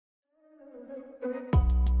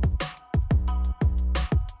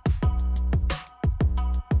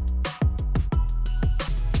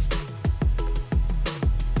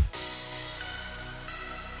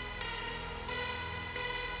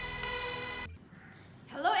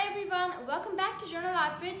everyone, welcome back to Journal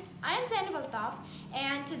Output. I am Zainab Altaf,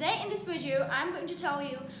 and today in this video I'm going to tell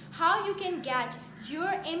you how you can get your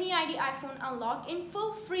MEID iPhone unlocked in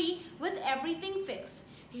full free with everything fixed.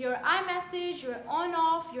 Your iMessage, your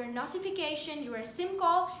on-off, your notification, your SIM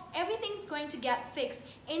call, everything's going to get fixed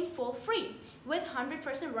in full free with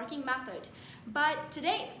 100% working method. But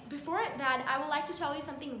today, before that, I would like to tell you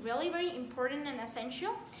something really very important and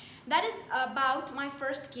essential. That is about my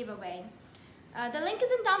first giveaway. The link is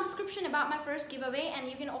in down description about my first giveaway, and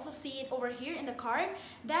you can also see it over here in the card.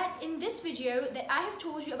 That in this video that I have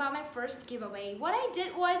told you about my first giveaway. What I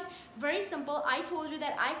did was very simple. I told you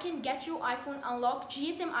that I can get your iPhone unlocked,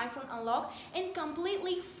 GSM iPhone unlocked, and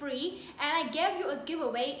completely free, and I gave you a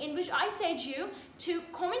giveaway in which I said you to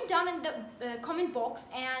comment down in the comment box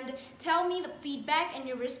and tell me the feedback and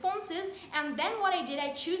your responses. And then what I did, I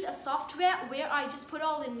choose a software where I just put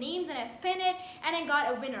all the names and I spin it and I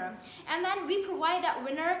got a winner. And then we provide that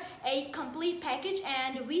winner a complete package,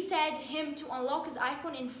 and we said him to unlock his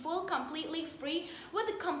iPhone in full, completely free, with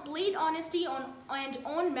the complete honesty and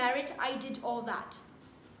on merit. I did all that.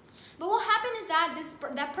 But what happened is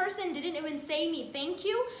that that person didn't even say me thank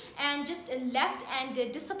you and just left and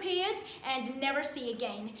disappeared and never see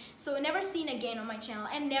again. So never seen again on my channel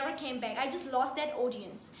and never came back. I just lost that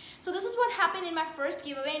audience. So this is what happened in my first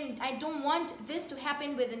giveaway, and I don't want this to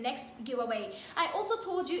happen with the next giveaway. I also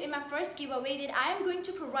told you in my first giveaway that I am going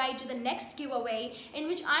to provide you the next giveaway in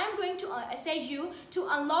which I am going to say you to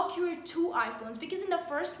unlock your 2 iPhones, because in the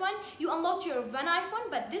first one you unlocked your 1 iPhone,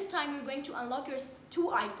 but this time you're going to unlock your 2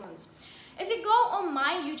 iPhones. If you go on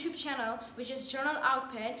my YouTube channel, which is Journal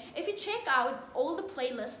Output, if you check out all the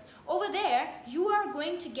playlists, over there you are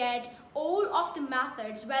going to get all of the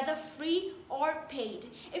methods, whether free or paid.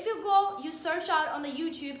 If you go, you search out on the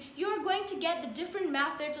YouTube, you're going to get the different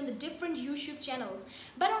methods on the different YouTube channels.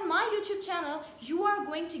 But on my YouTube channel, you are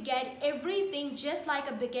going to get everything just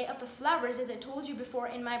like a bouquet of the flowers, as I told you before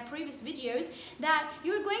in my previous videos, that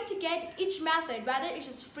you're going to get each method, whether it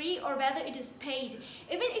is free or whether it is paid.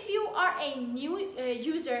 Even if you are a new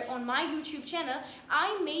user on my YouTube channel,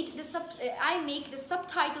 I make the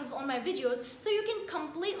subtitles on my videos so you can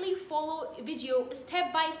completely follow video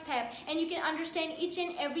step by step and you can understand each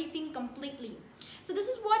and everything completely. So this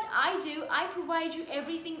is what I do. I provide you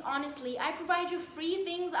everything honestly. I provide you free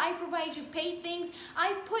things, I provide you paid things.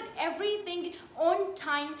 I put everything on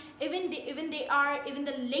time, even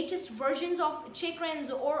the latest versions of check-ins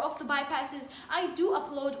or of the bypasses I do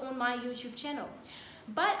upload on my YouTube channel.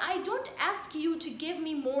 But I don't ask you to give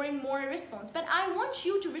me more and more response, but I want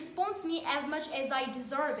you to respond to me as much as I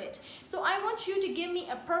deserve it. So I want you to give me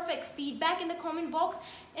a perfect feedback in the comment box.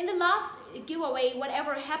 In the last giveaway,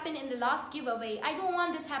 whatever happened in the last giveaway, I don't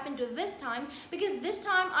want this happen to this time, because this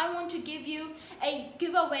time I want to give you a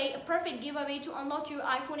giveaway, a perfect giveaway to unlock your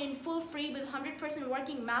iPhone in full free with 100%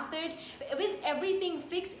 working method, with everything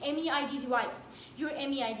fixed MEID device, your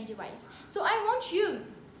MEID device. So I want you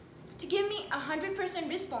to give me 100%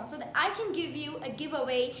 response so that I can give you a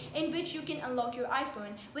giveaway in which you can unlock your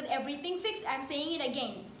iPhone with everything fixed. I'm saying it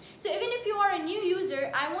again. So even if you are a new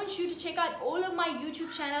user, I want you to check out all of my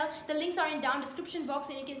YouTube channel. The links are in down description box,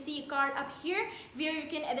 and you can see a card up here where you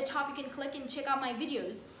can, at the top, you can click and check out my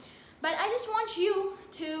videos. But I just want you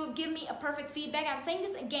to give me a perfect feedback. I'm saying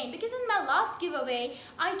this again because in my last giveaway,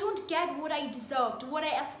 I don't get what I deserved, what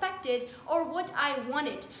I expected, or what I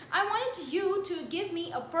wanted. I wanted you to give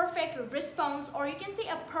me a perfect response, or you can say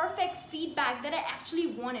a perfect feedback that I actually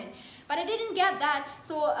wanted. But I didn't get that,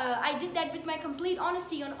 so I did that with my complete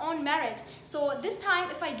honesty on merit. So this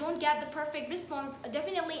time, if I don't get the perfect response,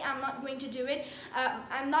 definitely I'm not going to do it.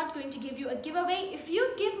 I'm not going to give you a giveaway. If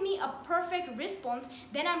you give me a perfect response,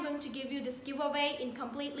 then I'm going to give you this giveaway in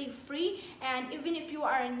completely free. And even if you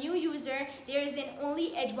are a new user, there is an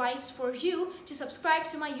only advice for you to subscribe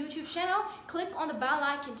to my YouTube channel. Click on the bell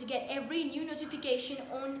icon to get every new notification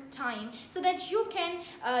on time, so that you can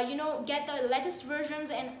get the latest versions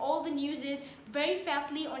and all the news very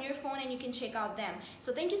fastly on your phone, and you can check out them.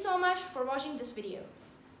 So thank you so much for watching this video.